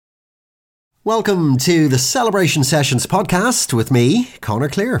Welcome to the Celebration Sessions podcast with me, Conor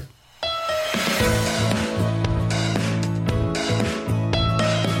Clear.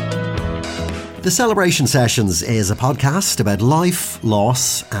 The Celebration Sessions is a podcast about life,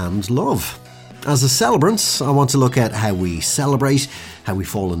 loss and love. As a celebrant, I want to look at how we celebrate, how we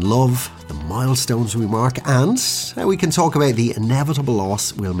fall in love, the milestones we mark, and how we can talk about the inevitable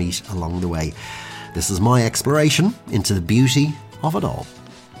loss we'll meet along the way. This is my exploration into the beauty of it all.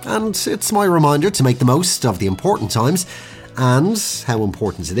 And it's my reminder to make the most of the important times and how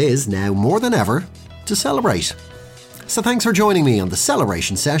important it is now more than ever to celebrate. So thanks for joining me on the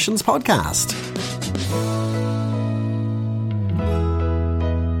Celebration Sessions podcast.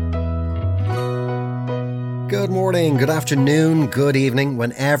 Good morning, good afternoon, good evening,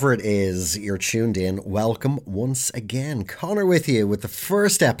 whenever it is you're tuned in. Welcome once again. Conor with you with the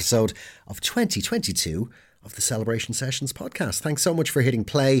first episode of 2022 of the Celebration Sessions podcast. Thanks so much for hitting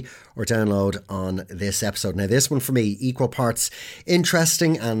play or download on this episode. Now, this one for me, equal parts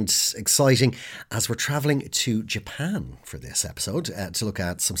interesting and exciting, as we're travelling to Japan for this episode to look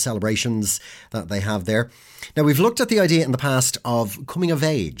at some celebrations that they have there. Now, we've looked at the idea in the past of coming of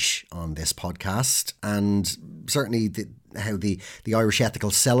age on this podcast, and certainly how the Irish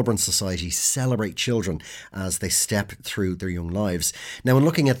Ethical Celebrant Society celebrate children as they step through their young lives. Now, in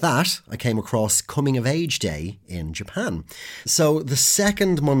looking at that, I came across Coming of Age Day in Japan. So the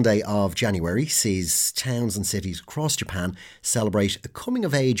second Monday of January sees towns and cities across Japan celebrate a coming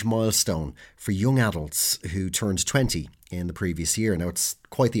of age milestone for young adults who turned 20 in the previous year. Now, it's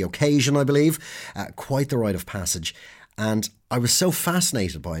quite the occasion, I believe, quite the rite of passage. And I was so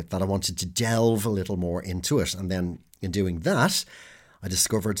fascinated by it that I wanted to delve a little more into it. And then in doing that, I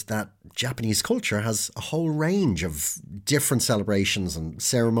discovered that Japanese culture has a whole range of different celebrations and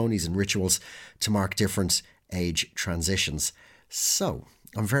ceremonies and rituals to mark different age transitions. So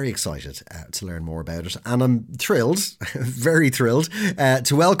I'm very excited to learn more about it. And I'm thrilled, very thrilled,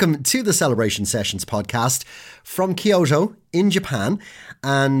 to welcome to the Celebration Sessions podcast from Kyoto in Japan.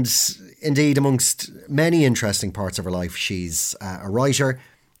 And indeed, amongst many interesting parts of her life, she's a writer,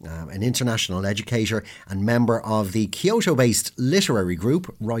 an international educator and member of the Kyoto-based literary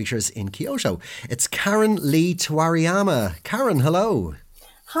group Writers in Kyoto. It's Karen Lee Tawariyama. Karen, hello.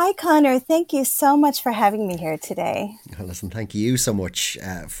 Hi, Conor. Thank you so much for having me here today. Well, listen, thank you so much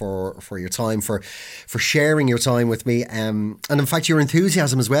for your time, for sharing your time with me, and in fact your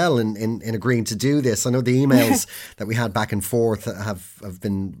enthusiasm as well in agreeing to do this. I know the emails that we had back and forth have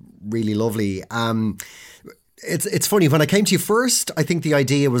been really lovely. It's funny, when I came to you first, I think the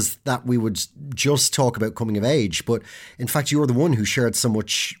idea was that we would just talk about coming of age. But in fact, you're the one who shared so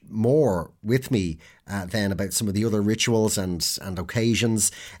much more with me then about some of the other rituals and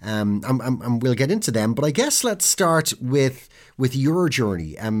occasions. And we'll get into them. But I guess let's start with your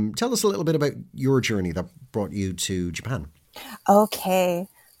journey. Tell us a little bit about your journey that brought you to Japan. Okay.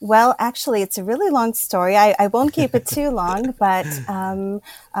 Well, actually, it's a really long story. I won't keep it too long, but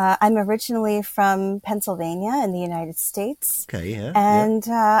I'm originally from Pennsylvania in the United States. Okay, yeah. And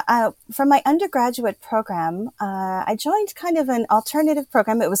for my undergraduate program, I joined kind of an alternative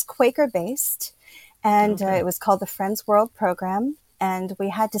program. It was Quaker-based, and it was called the Friends World Program. And we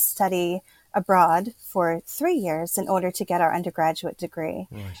had to study abroad for 3 years in order to get our undergraduate degree.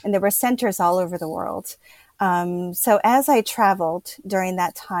 Right. And there were centers all over the world. So as I traveled during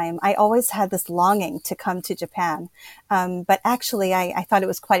that time, I always had this longing to come to Japan. But actually, I thought it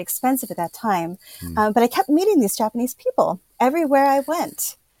was quite expensive at that time. But I kept meeting these Japanese people everywhere I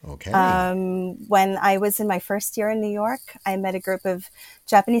went. Okay. When I was in my first year in New York, I met a group of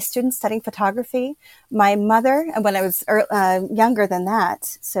Japanese students studying photography. My mother, when I was younger than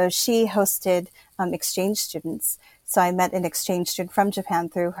that, so she hosted exchange students. So I met an exchange student from Japan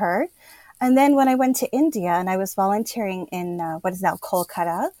through her. And then when I went to India and I was volunteering in what is now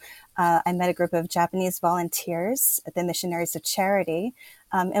Kolkata, I met a group of Japanese volunteers at the Missionaries of Charity.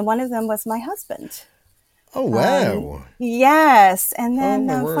 And one of them was my husband. Oh, wow. Yes. And then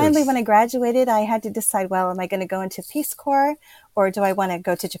finally, when I graduated, I had to decide, well, am I going to go into Peace Corps or do I want to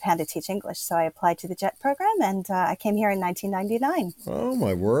go to Japan to teach English? So I applied to the JET program and I came here in 1999. Oh,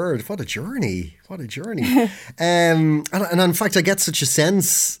 my word. What a journey. What a journey. and in fact, I get such a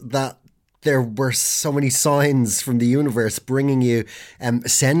sense that there were so many signs from the universe bringing you,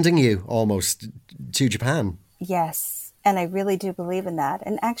 sending you almost to Japan. Yes. And I really do believe in that.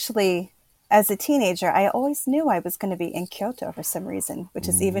 And actually, as a teenager, I always knew I was going to be in Kyoto for some reason, which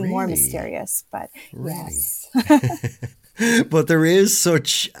is even more mysterious. But yes. But there is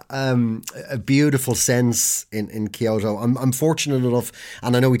such a beautiful sense in Kyoto. I'm fortunate enough,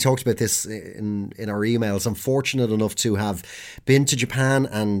 and I know we talked about this in our emails, I'm fortunate enough to have been to Japan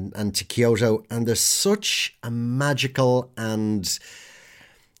and to Kyoto, and there's such a magical and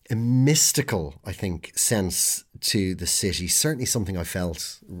a mystical, I think, sense to the city. Certainly something I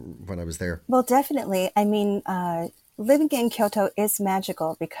felt when I was there. Well, definitely. I mean, living in Kyoto is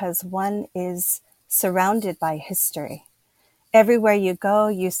magical because one is surrounded by history. Everywhere you go,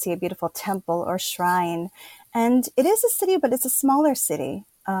 you see a beautiful temple or shrine. And it is a city, but it's a smaller city.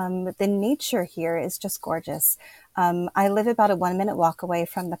 The nature here is just gorgeous. I live about a 1 minute walk away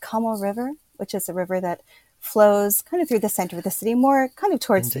from the Kamo River, which is a river that flows kind of through the center of the city, more kind of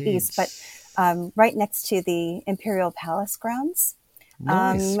towards the east, but right next to the Imperial Palace grounds.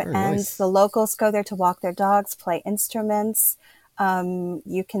 Nice, very and nice. the locals go there to walk their dogs, play instruments.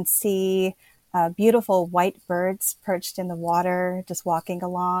 You can see beautiful white birds perched in the water, just walking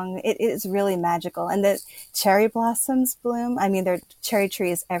along. It is really magical. And the cherry blossoms bloom. I mean, there are cherry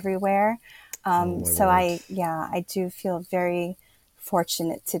trees everywhere. So word. I do feel very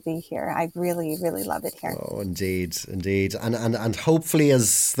fortunate to be here. I really, really love it here. Oh, indeed, indeed. And hopefully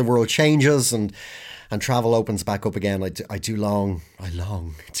as the world changes and travel opens back up again, I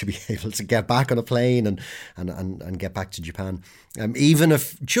long to be able to get back on a plane and get back to Japan. Even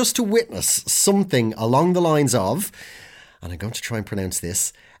if just to witness something along the lines of, and I'm going to try and pronounce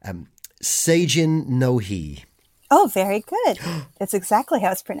this, Seijin no Hi. Oh, very good. That's exactly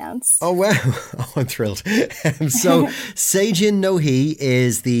how it's pronounced. Oh, wow. Oh, I'm thrilled. So, Seijin no Hi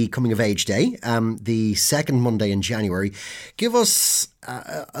is the coming of age day, the second Monday in January. Give us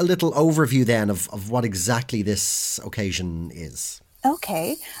a little overview then of what exactly this occasion is.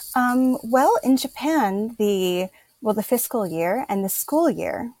 Okay. Well, in Japan, the fiscal year and the school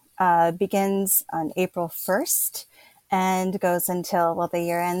year begins on April 1st and goes until, the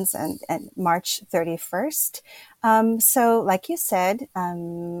year ends on March 31st. So like you said,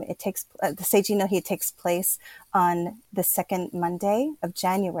 it takes, the Seiji no Hi takes place on the second Monday of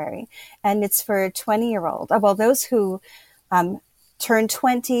January, and it's for 20-year-old. Well, those who turn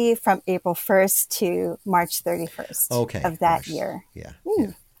 20 from April 1st to March 31st of that year.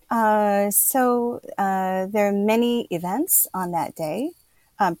 Yeah. So there are many events on that day.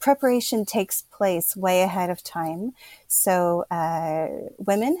 Preparation takes place way ahead of time. So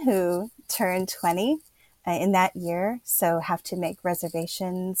women who turn 20 in that year have to make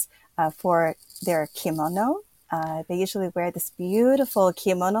reservations for their kimono. They usually wear this beautiful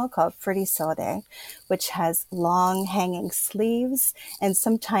kimono called furisode, which has long hanging sleeves and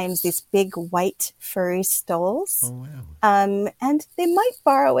sometimes these big white furry stoles. Oh, wow. And they might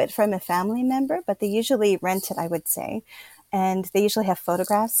borrow it from a family member, but they usually rent it, I would say. And they usually have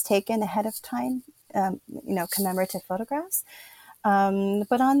photographs taken ahead of time, commemorative photographs.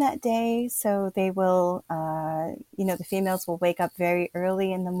 But on that day, so they will, the females will wake up very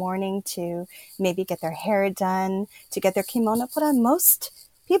early in the morning to maybe get their hair done, to get their kimono put on. Most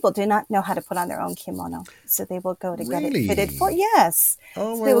people do not know how to put on their own kimono, so they will go to get it fitted for. Yes.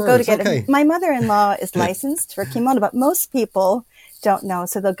 Oh, so they will go to get it. My mother-in-law is licensed for kimono, but most people don't know.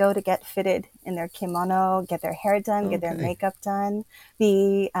 So they'll go to get fitted in their kimono, get their hair done, get their makeup done.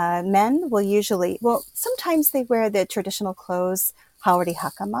 The men will usually, sometimes they wear the traditional clothes, haori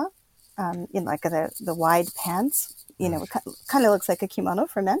hakama, like the wide pants. It kind of looks like a kimono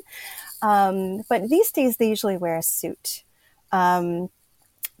for men. But these days they usually wear a suit.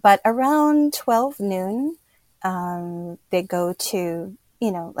 But around 12 noon, they go to,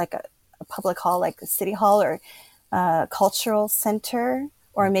 like a public hall, like the city hall or cultural center,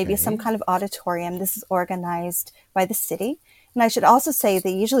 or maybe some kind of auditorium. This is organized by the city. And I should also say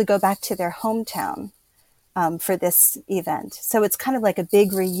they usually go back to their hometown for this event. So it's kind of like a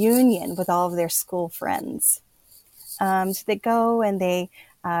big reunion with all of their school friends. So they go and they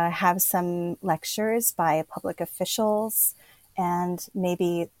have some lectures by public officials and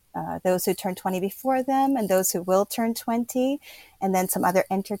maybe those who turn 20 before them and those who will turn 20, and then some other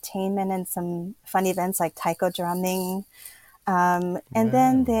entertainment and some fun events like taiko drumming. And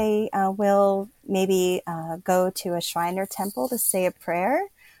then they will maybe go to a shrine or temple to say a prayer.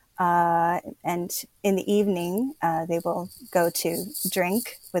 And in the evening, they will go to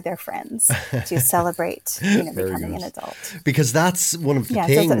drink with their friends to celebrate, becoming an adult. Because that's one of the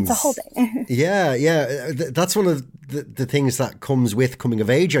things. So it's a whole day. Yeah. That's one of the things that comes with coming of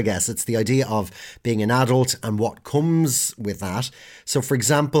age, I guess. It's the idea of being an adult and what comes with that. So, for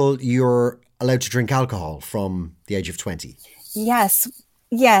example, you're allowed to drink alcohol from the age of 20. Yes.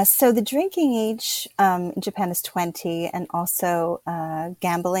 Yes, so the drinking age in Japan is 20, and also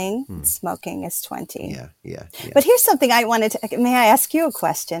gambling, smoking is 20. Yeah, yeah, yeah. But here's something I wanted to, may I ask you a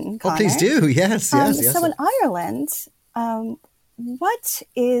question, Oh, please Connor? do. Yes, yes, yes. So in Ireland, what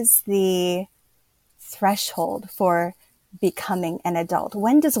is the threshold for becoming an adult?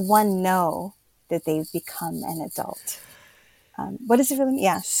 When does one know that they've become an adult? What does it really mean?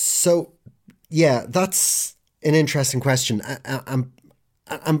 Yeah. So, yeah, that's an interesting question. And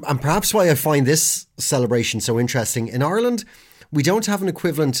perhaps why I find this celebration so interesting. In Ireland, we don't have an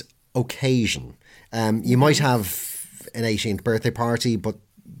equivalent occasion. You might have an 18th birthday party, but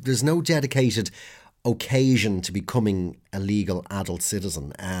there's no dedicated occasion to becoming a legal adult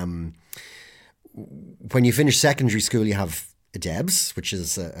citizen. When you finish secondary school, you have a Debs, which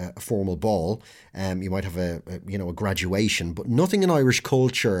is a formal ball. You might have a graduation, but nothing in Irish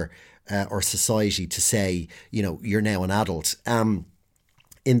culture or society to say, you're now an adult.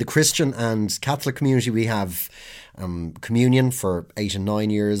 In the Christian and Catholic community, we have communion for 8 and 9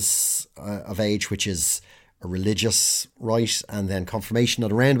 years of age, which is a religious rite, and then confirmation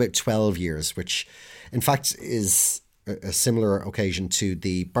at around about 12 years, which in fact is a similar occasion to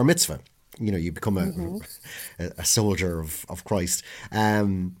the bar mitzvah. You become a soldier of Christ.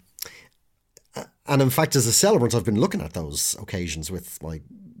 And in fact, as a celebrant, I've been looking at those occasions with my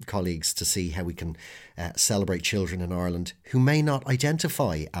colleagues to see how we can celebrate children in Ireland who may not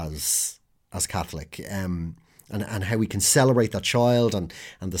identify as Catholic, and how we can celebrate that child and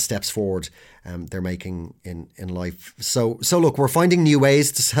the steps forward they're making in life. So look, we're finding new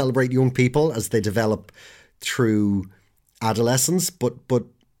ways to celebrate young people as they develop through adolescence, but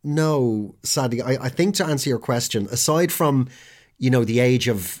no, sadly, I think to answer your question, aside from, the age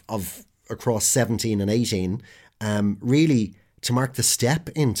of across 17 and 18, really to mark the step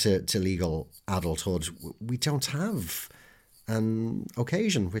into legal adulthood, we don't have an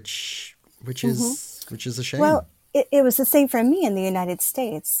occasion, which is a shame. Well, it was the same for me in the United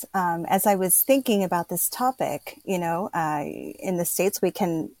States. As I was thinking about this topic, in the States, we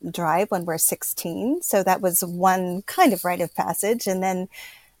can drive when we're 16. So that was one kind of rite of passage. And then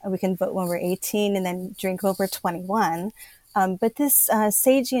we can vote when we're 18 and then drink when we're 21. But this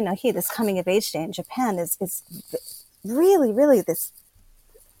Seiji no Hi, this coming of age day in Japan is really, really this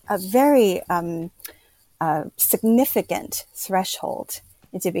a very significant threshold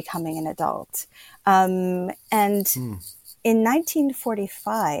into becoming an adult. And in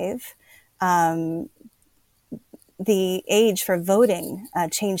 1945, the age for voting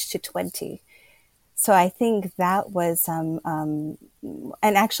changed to 20. So I think that was, and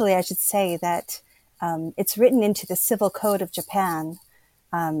actually I should say that it's written into the Civil Code of Japan.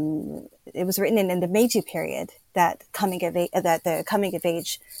 It was written in the Meiji period that the coming of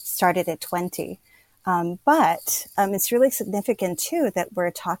age started at 20. But it's really significant too that we're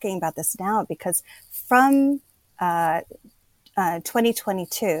talking about this now, because from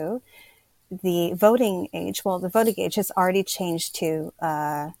 2022, the voting age has already changed to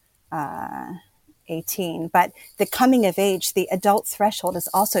 18, but the coming of age, the adult threshold, is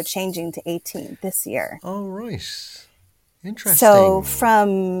also changing to 18 this year. Oh, right. Interesting. So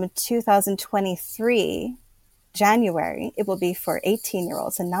from 2023, January, it will be for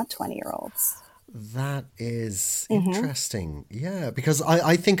 18-year-olds and not 20-year-olds. That is interesting. Yeah, because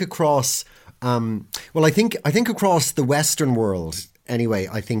I think across, I think across the Western world, anyway,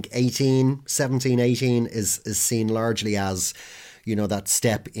 I think 17, 18 is seen largely as, that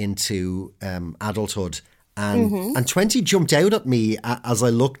step into adulthood. And 20 jumped out at me as I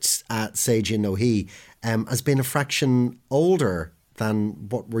looked at Seiji no Hi as being a fraction older than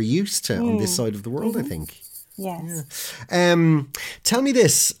what we're used to on this side of the world, I think. Yes. Yeah. Tell me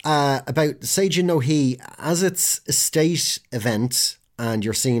this about Seiji no Hi, as it's a state event and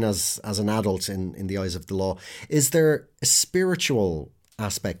you're seen as an adult in the eyes of the law. Is there a spiritual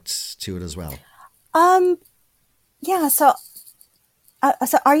aspect to it as well? Yeah. So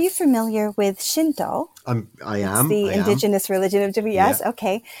are you familiar with Shinto? I am. It's the indigenous religion of Japan. Yes. Yeah.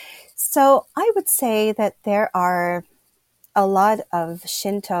 Okay. So I would say that there are a lot of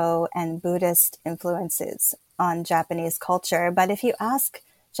Shinto and Buddhist influences on Japanese culture. But if you ask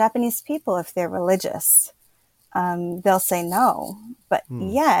Japanese people if they're religious, they'll say no. But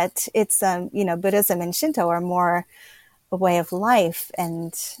yet it's, Buddhism and Shinto are more a way of life,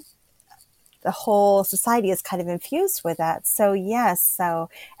 and the whole society is kind of infused with that. So yes, so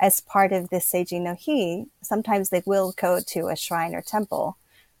as part of this Seiji no Hi, sometimes they will go to a shrine or temple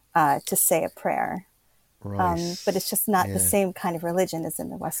to say a prayer. Right. But it's just not the same kind of religion as in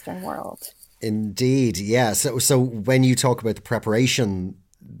the Western world. Indeed, yeah. So when you talk about the preparation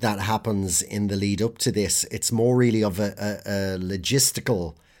that happens in the lead up to this. It's more really of a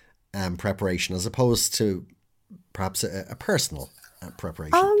logistical preparation as opposed to perhaps a personal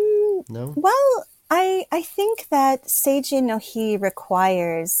preparation. No? Well, I think that Seiji no Hi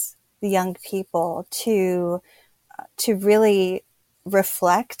requires the young people to really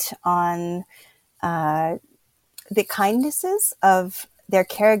reflect on the kindnesses of their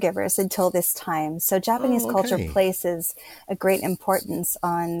caregivers until this time. So Japanese culture places a great importance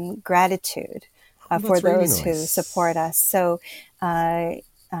on gratitude for those who support us. So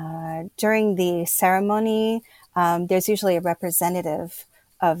during the ceremony, there's usually a representative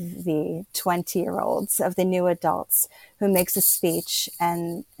of the 20-year-olds, of the new adults, who makes a speech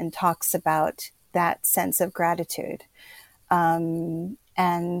and talks about that sense of gratitude. And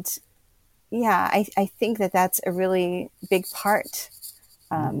yeah, I think that that's a really big part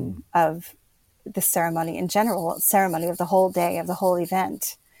of the ceremony in general, ceremony of the whole day, of the whole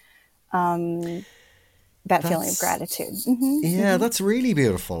event. That feeling of gratitude. Yeah, that's really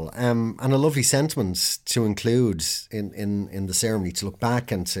beautiful, and a lovely sentiment to include in the ceremony, to look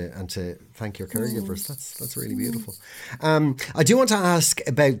back and to thank your caregivers. That's really beautiful. I do want to ask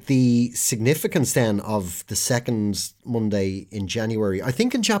about the significance then of the second Monday in January. I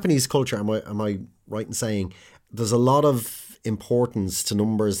think in Japanese culture, am I right in saying there's a lot of importance to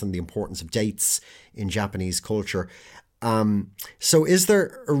numbers and the importance of dates in Japanese culture? So is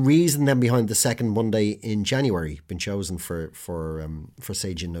there a reason then behind the second Monday in January been chosen for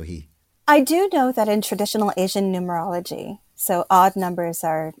Seijin no Hi? I do know that in traditional Asian numerology, so odd numbers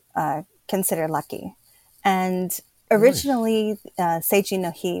are considered lucky. And originally, Seijin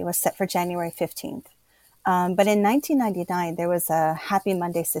no Hi was set for January 15th. But in 1999, there was a Happy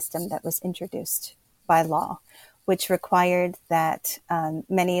Monday system that was introduced by law, which required that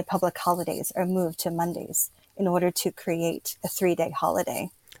many public holidays are moved to Mondays in order to create a 3-day holiday.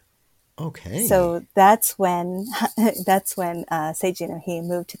 Okay. So that's when Seiji no Hi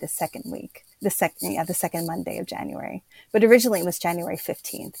moved to the second week, the second Monday of January. But originally it was January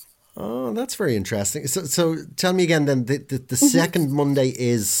 15th. Oh, that's very interesting. So tell me again then, the second Monday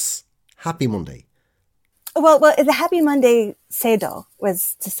is Happy Monday. Well, the Happy Monday Seido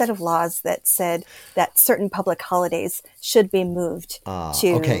was a set of laws that said that certain public holidays should be moved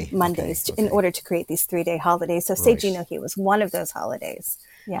to Mondays in order to create these 3-day holidays. So Seiji no Hi was one of those holidays.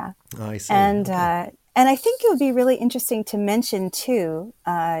 Yeah. I see. And I think it would be really interesting to mention too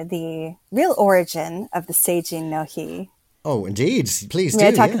the real origin of the Seiji no Hi. Oh, indeed. Please May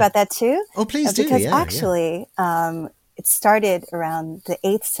I talk about that too? Oh, please do. Because actually, it started around the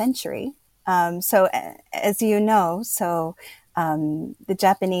 8th century. So as you know, the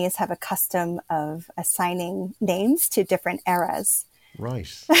Japanese have a custom of assigning names to different eras. Right.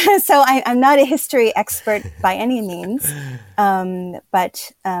 So I'm not a history expert by any means,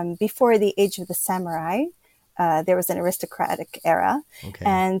 but before the age of the samurai, there was an aristocratic era,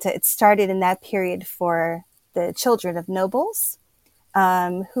 and it started in that period for the children of nobles,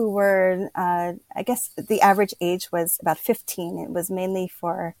 who were, I guess the average age was about 15. It was mainly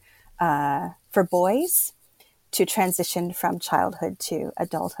for boys to transition from childhood to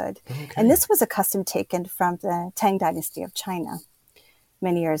adulthood. Okay. And this was a custom taken from the Tang Dynasty of China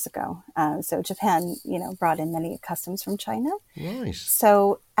many years ago. So Japan, brought in many customs from China. Right.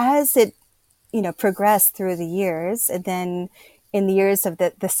 So as it, progressed through the years, and then in the years of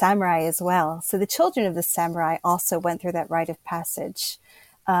the samurai as well. So the children of the samurai also went through that rite of passage.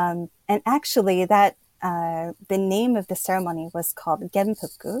 And actually that the name of the ceremony was called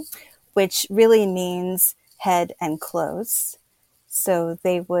Genpuku, which really means head and clothes. So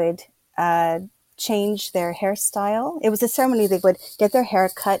they would change their hairstyle. It was a ceremony. They would get their hair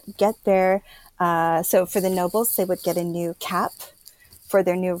cut, so for the nobles, they would get a new cap for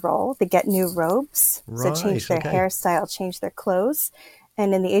their new role. They get new robes, so change their hairstyle, change their clothes.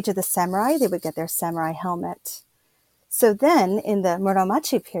 And in the age of the samurai, they would get their samurai helmet. So then in the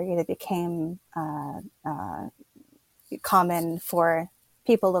Muromachi period, it became common for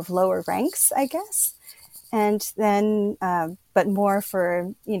people of lower ranks, I guess. And then, but more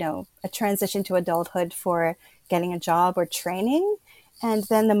for, a transition to adulthood for getting a job or training. And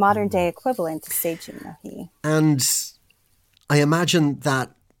then the modern day equivalent to Seiji no Hi. And I imagine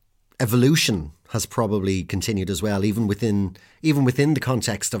that evolution has probably continued as well, even within the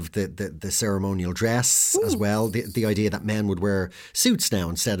context of the ceremonial dress as well. The idea that men would wear suits now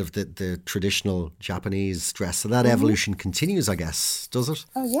instead of the traditional Japanese dress. So that evolution continues, I guess, does it?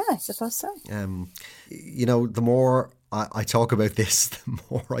 Oh yeah, I suppose so. The more I talk about this, the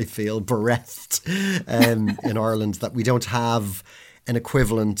more I feel bereft in Ireland that we don't have an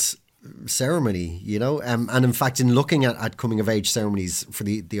equivalent ceremony, you know. And in fact, in looking at coming of age ceremonies for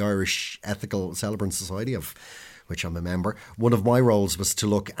the Irish Ethical Celebrant Society, of which I'm a member, one of my roles was to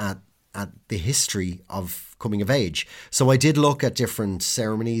look at the history of coming of age. So I did look at different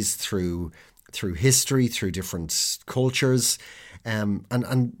ceremonies through history, through different cultures, and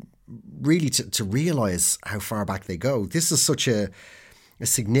really to realize how far back they go. This is such a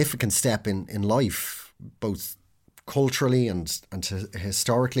significant step in life, both culturally and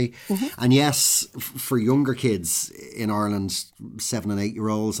historically. And yes, for younger kids in Ireland, 7 and 8 year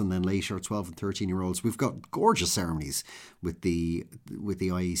olds, and then later 12 and 13 year olds, we've got gorgeous ceremonies with the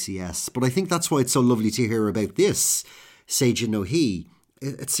IECS. But I think that's why it's so lovely to hear about this Seidín nó Hí.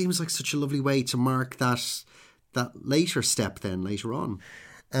 It seems like such a lovely way to mark that later step then later on.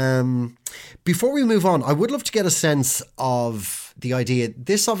 Before we move on, I would love to get a sense of the idea.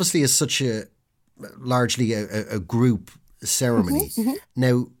 This obviously is such largely a group ceremony.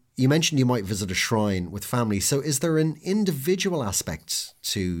 Now, you mentioned you might visit a shrine with family. So is there an individual aspect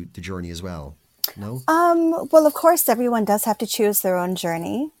to the journey as well? No? Well, of course, everyone does have to choose their own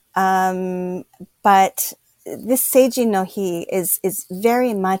journey. But this Seidín nó Hí is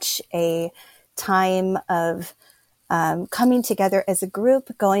very much a time of coming together as a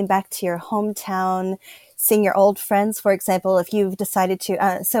group, going back to your hometown, seeing your old friends. For example, if you've decided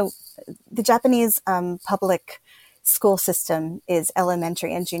to, so the Japanese public school system is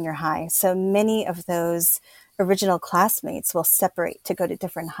elementary and junior high. So many of those original classmates will separate to go to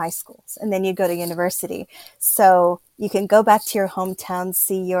different high schools, and then you go to university. So you can go back to your hometown,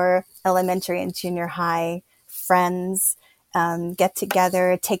 see your elementary and junior high friends, get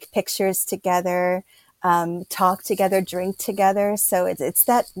together, take pictures together, talk together, drink together. So it's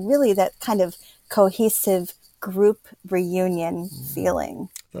that really that kind of cohesive group reunion feeling.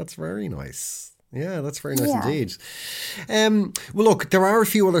 That's very nice. Yeah, that's very nice indeed. Well, look, there are a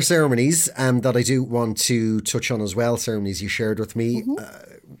few other ceremonies that I do want to touch on as well, ceremonies you shared with me.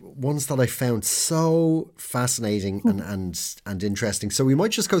 Ones that I found so fascinating and interesting. So we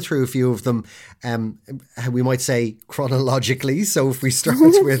might just go through a few of them, we might say chronologically. So if we start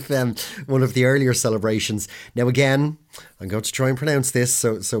with one of the earlier celebrations. Now, again, I'm going to try and pronounce this,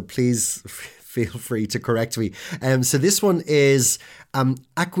 so please feel free to correct me. So this one is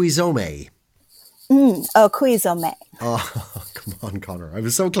Acquisome. Acquisome. Oh, come on, Connor. I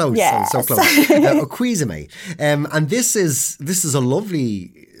was so close. Yes. I was so close. Acquisome. And this is a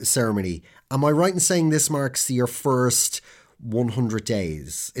lovely ceremony. Am I right in saying this marks your first 100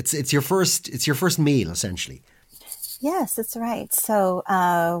 days? It's your first meal, essentially. Yes, that's right. So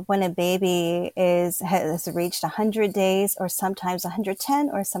when a baby has reached 100 days, or sometimes 110,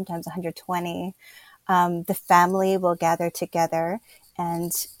 or sometimes 120, the family will gather together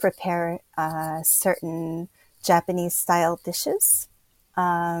and prepare certain Japanese-style dishes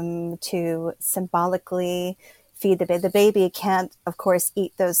to symbolically feed the baby. The baby can't, of course,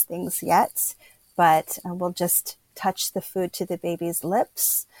 eat those things yet, but we'll just touch the food to the baby's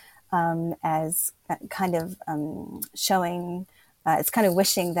lips as kind of showing, it's kind of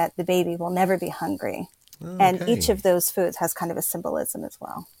wishing that the baby will never be hungry. Okay. And each of those foods has kind of a symbolism as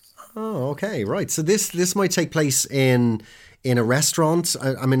well. Oh, okay, right. So this might take place in a restaurant.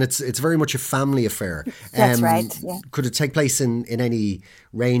 I mean, it's very much a family affair. That's right. Yeah. Could it take place in any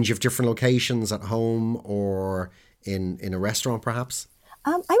range of different locations, at home or in a restaurant, perhaps?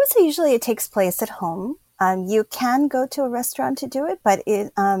 I would say usually it takes place at home. You can go to a restaurant to do it, but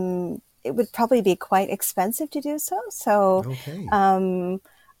it would probably be quite expensive to do so. So okay.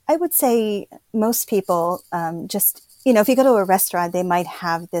 I would say most people just, if you go to a restaurant, they might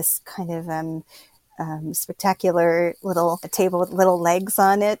have this kind of spectacular little table with little legs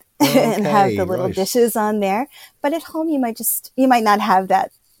on it and have the little dishes on there. But at home, you might not have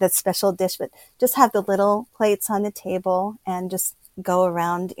that special dish, but just have the little plates on the table and just go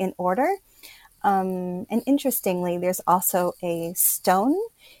around in order. And interestingly, there's also a stone.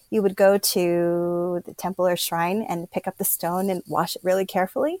 You would go to the temple or shrine and pick up the stone and wash it really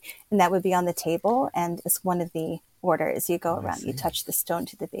carefully. And that would be on the table. And it's one of the orders. You go around, you touch the stone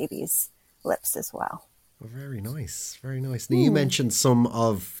to the baby's lips as well. Very nice. Very nice. Now, you mentioned some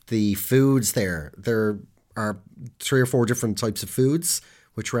of the foods there. There are 3 or 4 different types of foods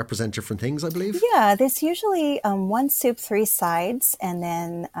which represent different things, I believe. Yeah, there's usually 1 soup, 3 sides, and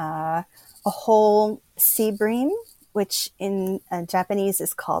then a whole sea bream, which in Japanese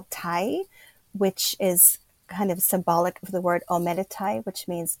is called tai, which is kind of symbolic of the word omedetai, which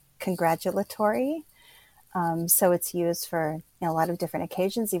means congratulatory. So it's used for a lot of different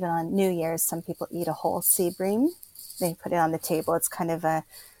occasions. Even on New Year's, some people eat a whole sea bream. They put it on the table. It's kind of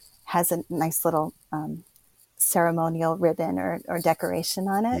has a nice little ceremonial ribbon or decoration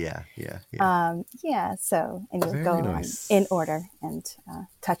on it. So, and you'll Very go nice. in order and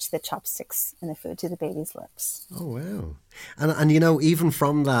touch the chopsticks and the food to the baby's lips. Oh, wow. And even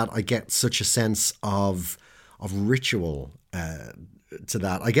from that, I get such a sense of ritual to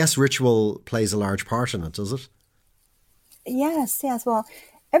that. I guess ritual plays a large part in it, does it? Yes. Well,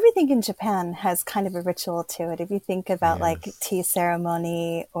 everything in Japan has kind of a ritual to it. If you think about like tea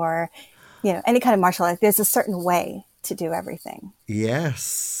ceremony or, any kind of martial art, there's a certain way to do everything.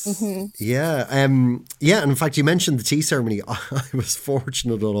 Yes. Mm-hmm. Yeah. And in fact, you mentioned the tea ceremony. I was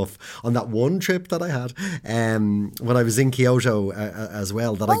fortunate enough on that one trip that I had when I was in Kyoto as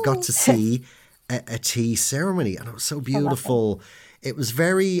well, that I got to see a tea ceremony, and it was so beautiful. It was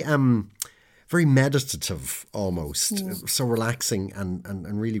very very meditative almost. It was so relaxing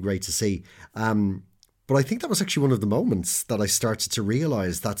and really great to see. But I think that was actually one of the moments that I started to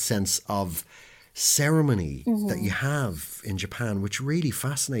realize that sense of ceremony that you have in Japan, which really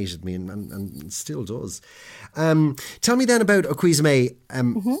fascinated me and still does. Tell me then about Okwizime.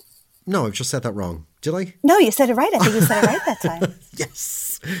 No, I've just said that wrong. Did I? No, you said it right. I think you said it right that time.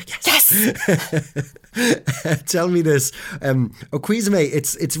 Yes. Yes. Tell me this. Okwizime,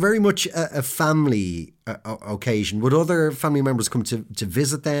 it's very much a family occasion. Would other family members come to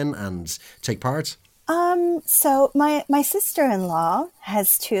visit then and take part? So my sister-in-law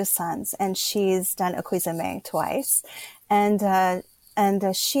has 2 sons, and she's done Okwizime twice, and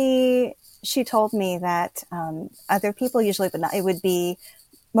she told me that other people usually, but not, it would be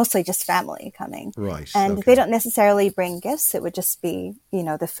mostly just family coming, right? And they don't necessarily bring gifts. It would just be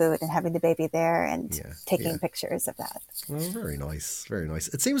the food and having the baby there and taking pictures of that. Well, very nice, very nice.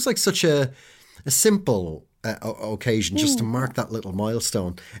 It seems like such a simple occasion just to mark that little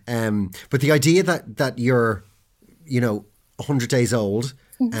milestone. But the idea that you're, 100 days old,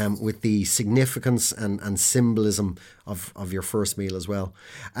 with the significance and symbolism of your first meal as well.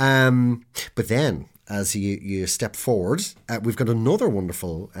 But then, as you step forward, we've got another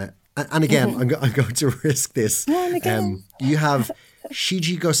wonderful, and again, I'm going to risk this. You have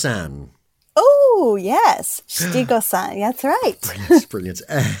Shijigo-san. Oh, yes. Shijigo-san. That's right. Brilliant.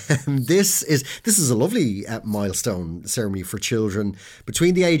 This is a lovely milestone ceremony for children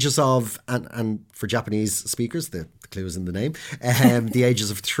between the ages of, and for Japanese speakers, the clue is in the name, the ages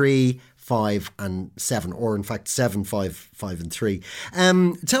of 3, 5 and 7, or in fact 7, 5 and 3.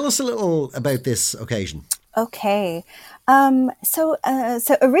 Tell us a little about this occasion. Okay. So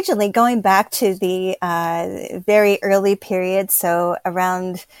originally, going back to the very early period, so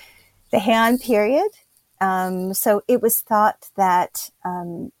around the Heian period, so it was thought that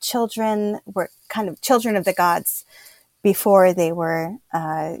children were kind of children of the gods before they were,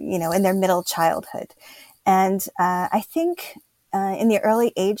 in their middle childhood. And I think in the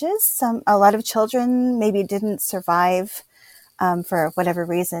early ages, a lot of children maybe didn't survive for whatever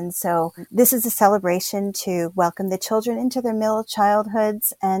reason. So this is a celebration to welcome the children into their middle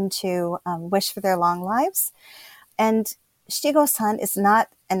childhoods and to wish for their long lives. And Shijigo-san is not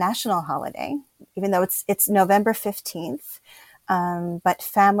a national holiday, even though it's November 15th. But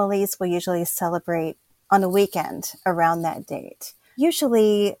families will usually celebrate on a weekend around that date.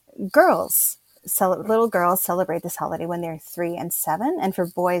 Usually little girls celebrate this holiday when they're 3 and 7. And for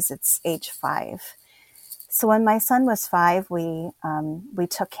boys, it's age 5. So when my son was 5, we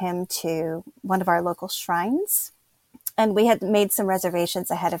took him to one of our local shrines, and we had made some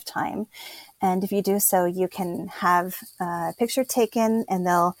reservations ahead of time. And if you do so, you can have a picture taken, and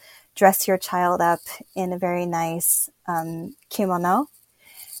they'll dress your child up in a very nice kimono.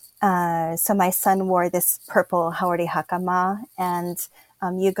 So my son wore this purple haori hakama, and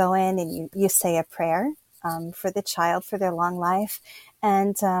you go in and you say a prayer for the child, for their long life.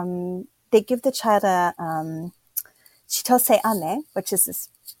 And they give the child a chitose ame, which is this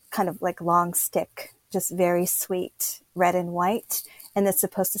kind of like long stick, just very sweet, red and white, and it's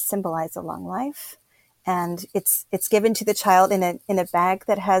supposed to symbolize a long life. And it's given to the child in a bag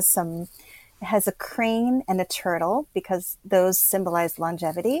that has a crane and a turtle, because those symbolize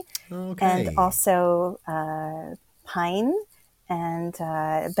longevity. Okay. And also pine and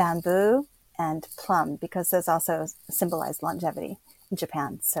bamboo and plum, because those also symbolize longevity in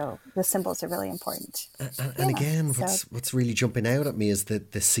Japan. So the symbols are really important. And again, what's really jumping out at me is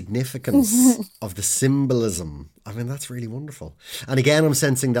the significance of the symbolism. I mean, that's really wonderful. And again, I'm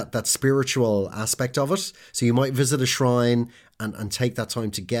sensing that spiritual aspect of it. So you might visit a shrine and take that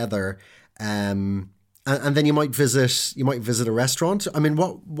time together. And then you might visit a restaurant. I mean,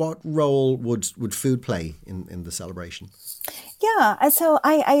 what role would food play in the celebration? Yeah, so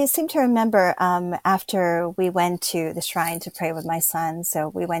I seem to remember after we went to the shrine to pray with my son, so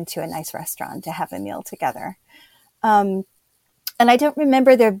we went to a nice restaurant to have a meal together. And I don't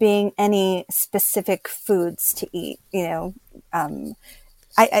remember there being any specific foods to eat,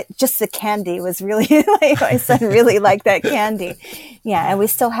 I just the candy was really, like, my son really liked that candy. Yeah. And we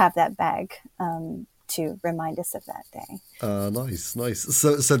still have that bag, to remind us of that day. Nice, nice.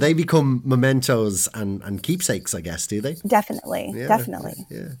 So they become mementos and keepsakes, I guess, do they? Definitely, Yeah, definitely.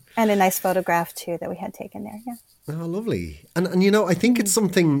 yeah. And a nice photograph too that we had taken there. Yeah. Oh, lovely. And I think it's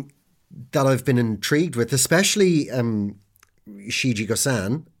something that I've been intrigued with, especially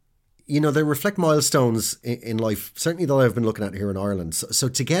Shiji-go-san. They reflect milestones in life, certainly that I've been looking at here in Ireland. So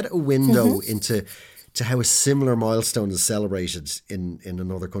to get a window into how a similar milestone is celebrated in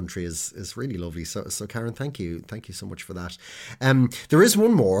another country is really lovely. So Karen, thank you so much for that. There is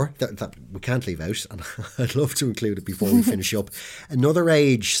one more that we can't leave out, and I'd love to include it before we finish up. Another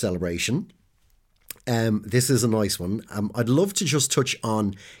age celebration. This is a nice one. I'd love to just touch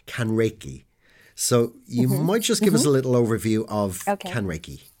on Kanreiki. So you might just give us a little overview of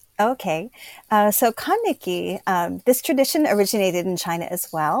Kanreiki. Okay. So Kaneki, this tradition originated in China as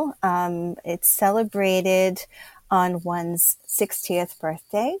well. It's celebrated on one's 60th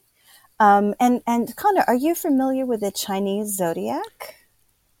birthday. And Connor, are you familiar with the Chinese zodiac?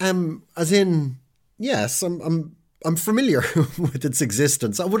 As in, yes, I'm familiar with its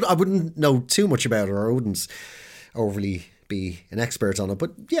existence. I wouldn't know too much about it, or I wouldn't overly be an expert on it,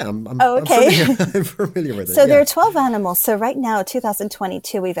 but yeah, I'm familiar with it. So there are 12 animals. So right now,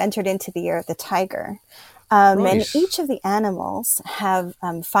 2022, we've entered into the year of the tiger. Right. And each of the animals have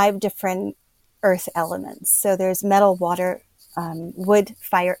 5 different earth elements. So there's metal, water, wood,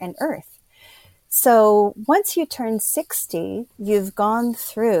 fire, and earth. So once you turn 60, you've gone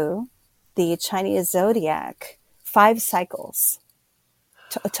through the Chinese zodiac 5 cycles,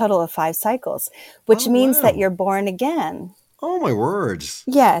 a total of 5 cycles, which means that you're born again. Oh, my words.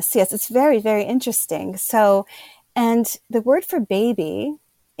 Yes. It's very, very interesting. So, and the word for baby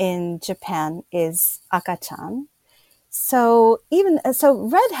in Japan is akachan. So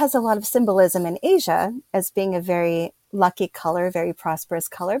red has a lot of symbolism in Asia as being a very lucky color, very prosperous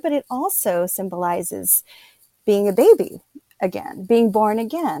color, but it also symbolizes being a baby again, being born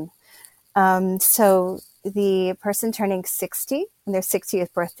again. So the person turning 60 on their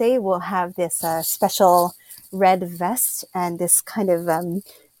 60th birthday will have this special red vest and this kind of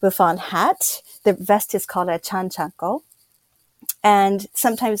bouffant hat. The vest is called a chanchanko. And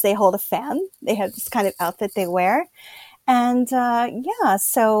sometimes they hold a fan. They have this kind of outfit they wear. And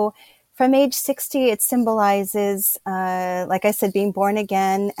so from age 60, it symbolizes, like I said, being born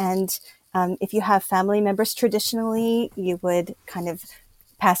again. And if you have family members, traditionally, you would kind of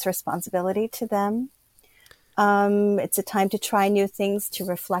pass responsibility to them. It's a time to try new things, to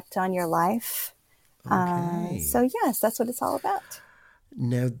reflect on your life. Okay. So yes, that's what it's all about.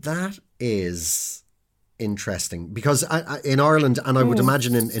 Now that is interesting, because in Ireland, and I would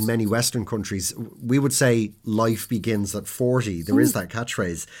imagine in many Western countries, we would say life begins at 40. There is that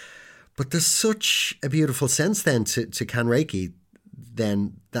catchphrase. But there's such a beautiful sense then to Kanreiki,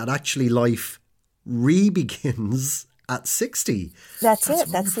 then, that actually life re-begins at 60. That's it.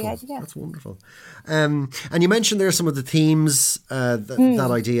 Wonderful. That's the idea. That's wonderful. And you mentioned there some of the themes, that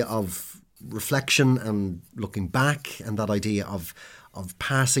idea of reflection and looking back, and that idea of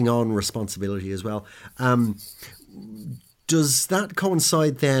passing on responsibility as well. Does that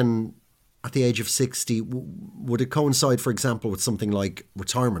coincide then at the age of 60? Would it coincide, for example, with something like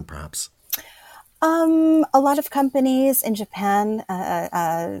retirement, perhaps? A lot of companies in Japan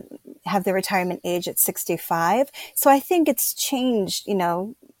have the retirement age at 65. So I think it's changed,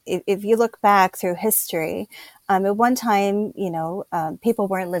 if you look back through history, at one time, people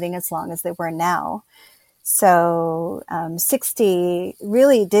weren't living as long as they were now. So 60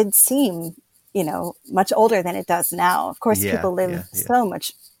 really did seem, much older than it does now. Of course, people live so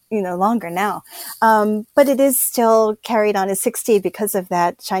much, longer now. But it is still carried on as 60 because of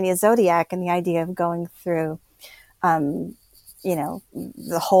that Chinese zodiac and the idea of going through, the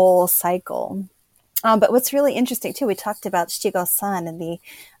whole cycle. But what's really interesting too, we talked about Shigo-san and the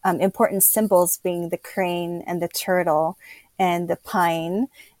important symbols being the crane and the turtle and the pine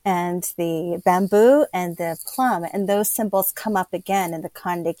and the bamboo and the plum. And those symbols come up again in the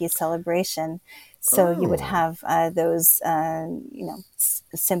Kanreiki celebration. So you would have those,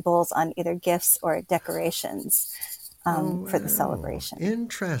 symbols on either gifts or decorations for the celebration.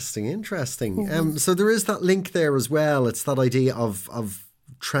 Interesting. So there is that link there as well. It's that idea of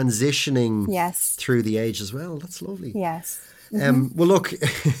transitioning through the age as well. That's lovely. Yes. Well, look,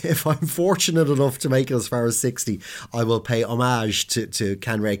 if I'm fortunate enough to make it as far as 60, I will pay homage to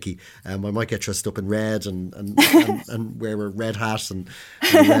Ken Reiki. I might get dressed up in red and wear a red hat and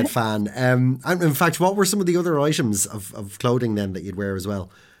a red fan. And in fact, what were some of the other items of clothing then that you'd wear as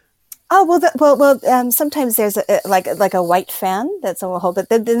well? Oh sometimes there's like a white fan that's a whole. But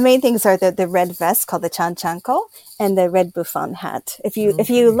the main things are the red vest called the chanchanko and the red bouffant hat. If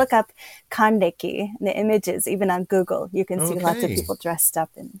you look up kanreki, the images even on Google, you can see lots of people dressed up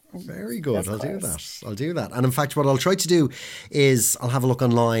in very good. I'll do that. And in fact, what I'll try to do is I'll have a look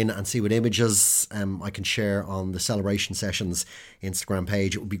online and see what images I can share on the Celebration Sessions Instagram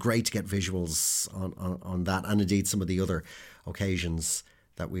page. It would be great to get visuals on that, and indeed some of the other occasions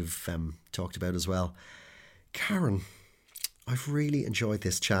that we've talked about as well. Karen, I've really enjoyed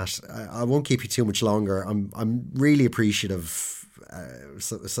this chat. I won't keep you too much longer. I'm really appreciative.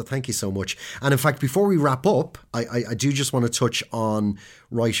 So thank you so much. And in fact, before we wrap up, I do just want to touch on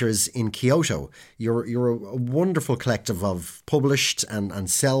Writers in Kyoto. You're a wonderful collective of published and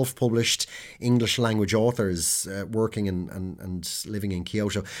self-published English language authors working and living in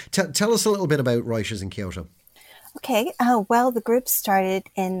Kyoto. Tell us a little bit about Writers in Kyoto. Okay. Well, the group started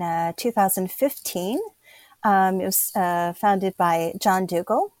in 2015. It was founded by John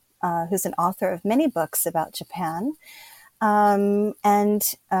Dougal, who's an author of many books about Japan. And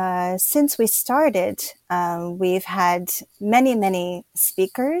since we started, we've had many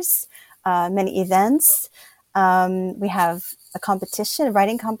speakers, many events. We have a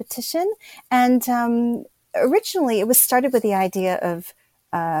writing competition. And originally it was started with the idea of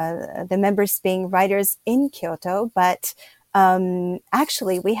the members being writers in Kyoto, but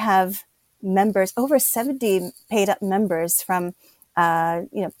actually we have members, over 70 paid up members from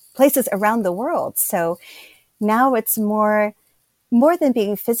places around the world. So now it's more than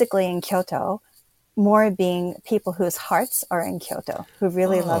being physically in Kyoto, more being people whose hearts are in Kyoto, who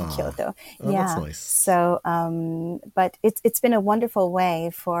really love Kyoto. That's nice. So, but it's been a wonderful way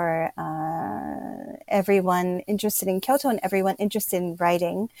for everyone interested in Kyoto and everyone interested in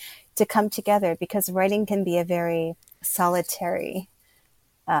writing to come together, because writing can be a very solitary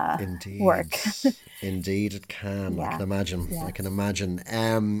work. Indeed it can. Yeah. I can imagine. Yeah. I can imagine.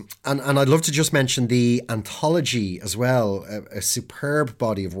 And I'd love to just mention the anthology as well, a superb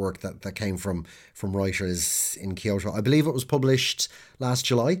body of work that came from Writers in Kyoto. I believe it was published last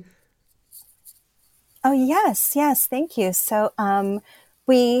July. Oh, yes. Thank you. So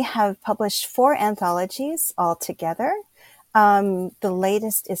we have published 4 anthologies altogether. The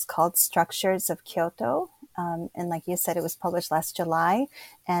latest is called Structures of Kyoto. And like you said, it was published last July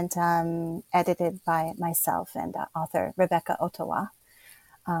and edited by myself and author Rebecca Otowa.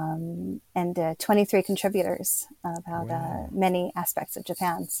 And 23 contributors about many aspects of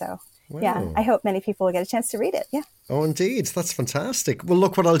Japan. So, yeah, I hope many people will get a chance to read it. Yeah. Oh, indeed. That's fantastic. Well,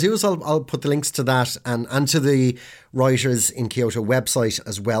 look, what I'll do is I'll put the links to that and to the Writers in Kyoto website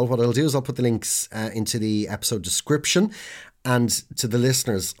as well. What I'll do is I'll put the links into the episode description. And to the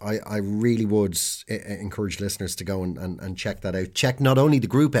listeners, I really would encourage listeners to go and check that out. Check not only the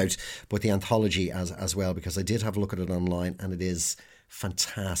group out, but the anthology as well, because I did have a look at it online and it is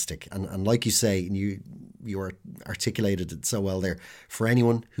fantastic. And like you say, you articulated it so well there, for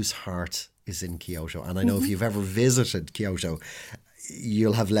anyone whose heart is in Kyoto. And I know if you've ever visited Kyoto,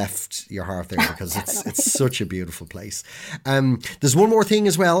 you'll have left your heart there, because it's such a beautiful place. There's one more thing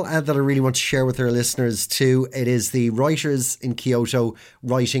as well that I really want to share with our listeners too. It is the Writers in Kyoto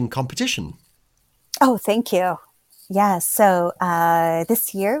writing competition. Oh, thank you. Yeah, so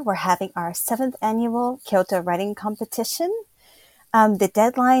this year we're having our 7th annual Kyoto writing competition. The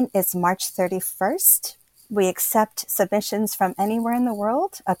deadline is March 31st. We accept submissions from anywhere in the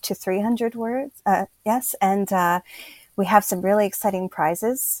world, up to 300 words. Yes, and we have some really exciting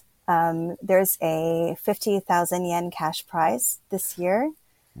prizes. There's a 50,000 yen cash prize this year.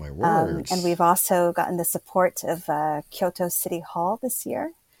 My word. And we've also gotten the support of Kyoto City Hall this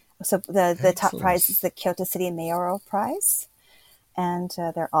year. So the top prize is the Kyoto City Mayoral Prize. And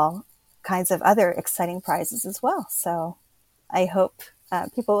there are all kinds of other exciting prizes as well. So I hope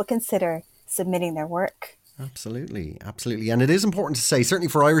people will consider submitting their work. Absolutely. And it is important to say, certainly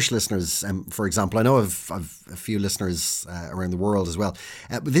for Irish listeners, for example, I know I've a few listeners around the world as well,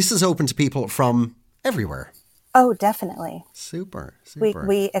 but this is open to people from everywhere. Oh, definitely. Super.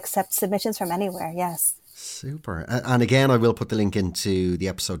 We accept submissions from anywhere, yes. Super. And again, I will put the link into the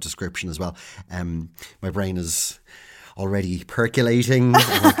episode description as well. My brain is already percolating.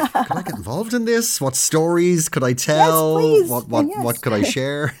 Like, could I get involved in this? What stories could I tell? Yes, please. What could I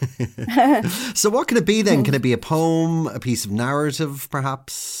share? So what can it be then? Can it be a poem, a piece of narrative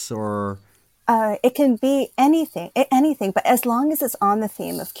perhaps, or? It can be anything, but as long as it's on the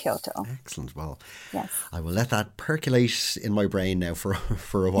theme of Kyoto. Excellent. Well, yes. I will let that percolate in my brain now for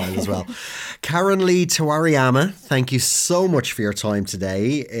a while as well. Karen Lee Tawariyama, thank you so much for your time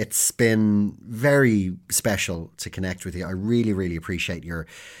today. It's been very special to connect with you. I really, really appreciate your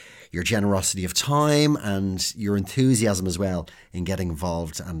generosity of time and your enthusiasm as well in getting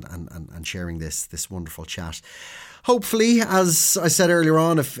involved and sharing this wonderful chat. Hopefully, as I said earlier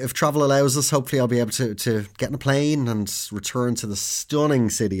on, if travel allows us, hopefully I'll be able to get in a plane and return to the stunning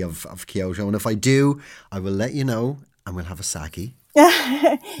city of Kyoto. And if I do, I will let you know and we'll have a sake.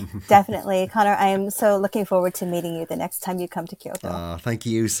 Definitely. Connor, I am so looking forward to meeting you the next time you come to Kyoto. Thank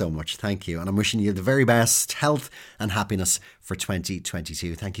you so much. Thank you. And I'm wishing you the very best health and happiness for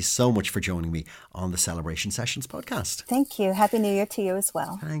 2022. Thank you so much for joining me on the Celebration Sessions podcast. Thank you. Happy New Year to you as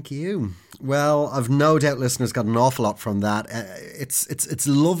well. Thank you. Well, I've no doubt listeners got an awful lot from that. It's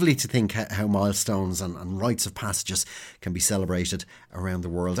lovely to think how milestones and rites of passages can be celebrated around the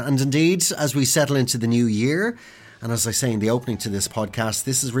world. And indeed, as we settle into the new year, and as I say in the opening to this podcast,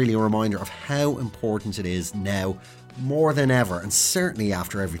 this is really a reminder of how important it is now, more than ever, and certainly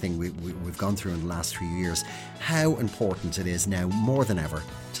after everything we've gone through in the last few years, how important it is now, more than ever,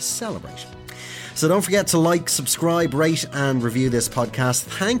 to celebrate. So don't forget to like, subscribe, rate and review this podcast.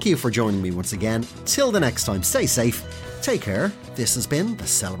 Thank you for joining me once again. Till the next time, stay safe, take care. This has been the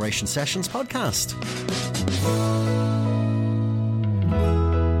Celebration Sessions podcast.